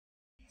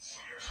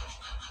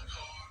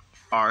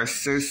are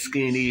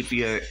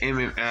Scandinavia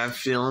MMF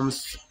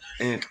films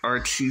and are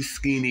two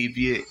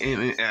Scandinavia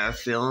MMF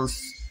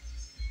films.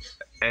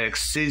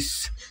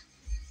 X's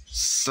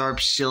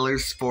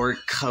Subtitles for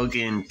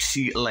Cogan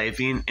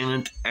 211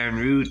 and en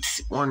route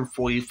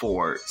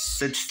 144.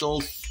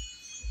 Subtitles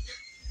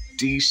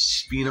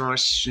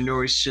Finnish,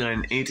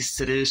 Norwegian,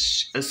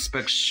 NTSC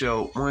aspect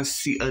show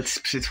 1C1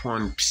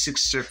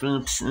 picture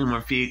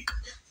Anamorphic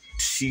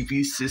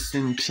TV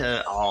system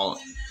per all.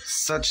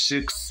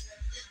 Subjects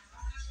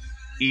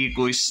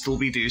equals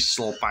Dolby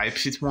digital by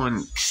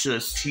P1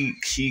 plus T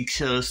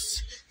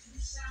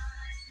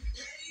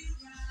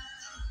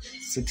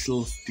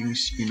Subtitles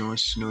Danish,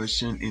 Finnish,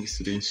 Norwegian,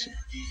 NTSC.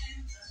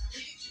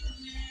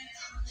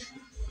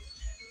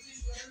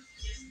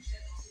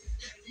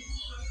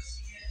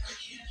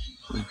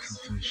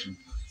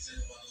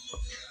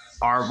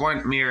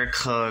 R1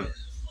 America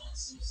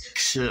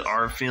to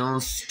our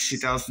films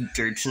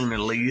 2013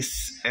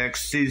 release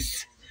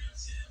X's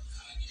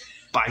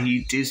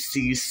by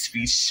Disney's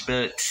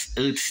featurette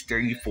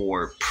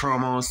 834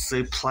 promo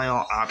supply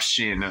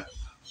option.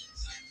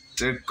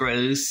 The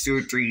Gross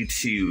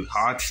 32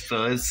 Hot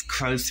Fuzz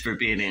Cross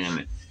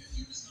Forbidden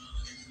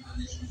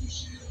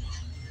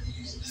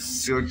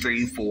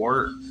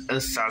 034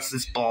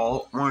 Assassin's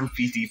Ball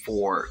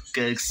 154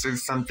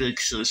 Gangsters on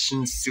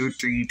Vacation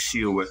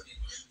 032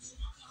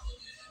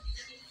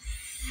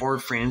 4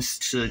 Friends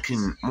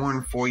Taken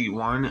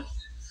 141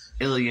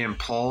 Alien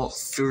Paul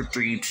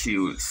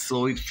 032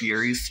 Sloyd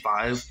Furies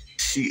 5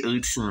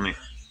 218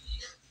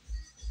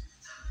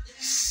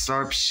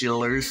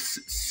 Subtitles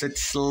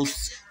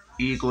Subtitles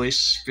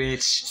English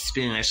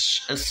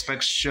Spanish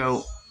aspect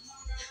show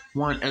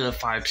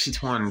 105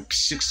 P1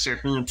 picture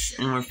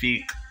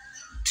Anamorphic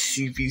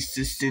TV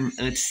system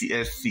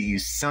NTSC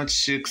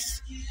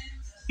subjects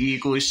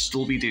English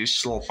Dolby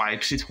digital by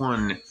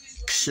P1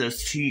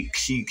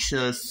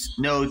 plus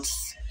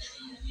notes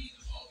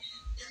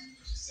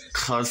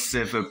cost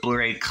of a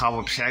Blu-ray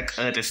cover pack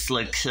at a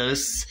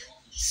slipcase.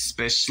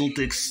 Special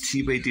thanks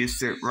to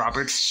producer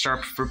Robert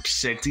Sharp for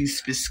protecting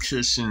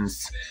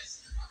specifications.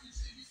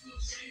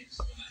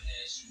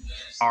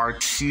 Our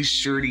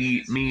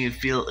 230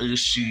 Mayfield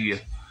issue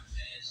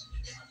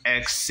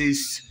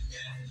X's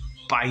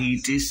by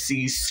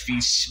Disney's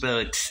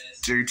featurette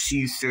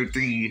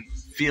 1333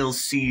 Phil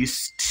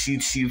C's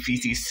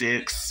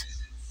 2256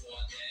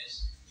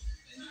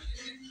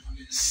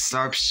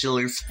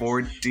 Subtitles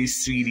for the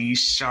Swedish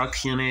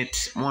Shock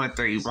Unit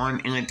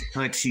 131 and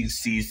Hunting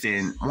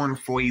Season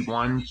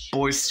 141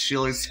 Voice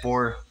trailers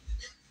for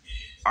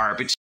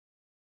Arbitration.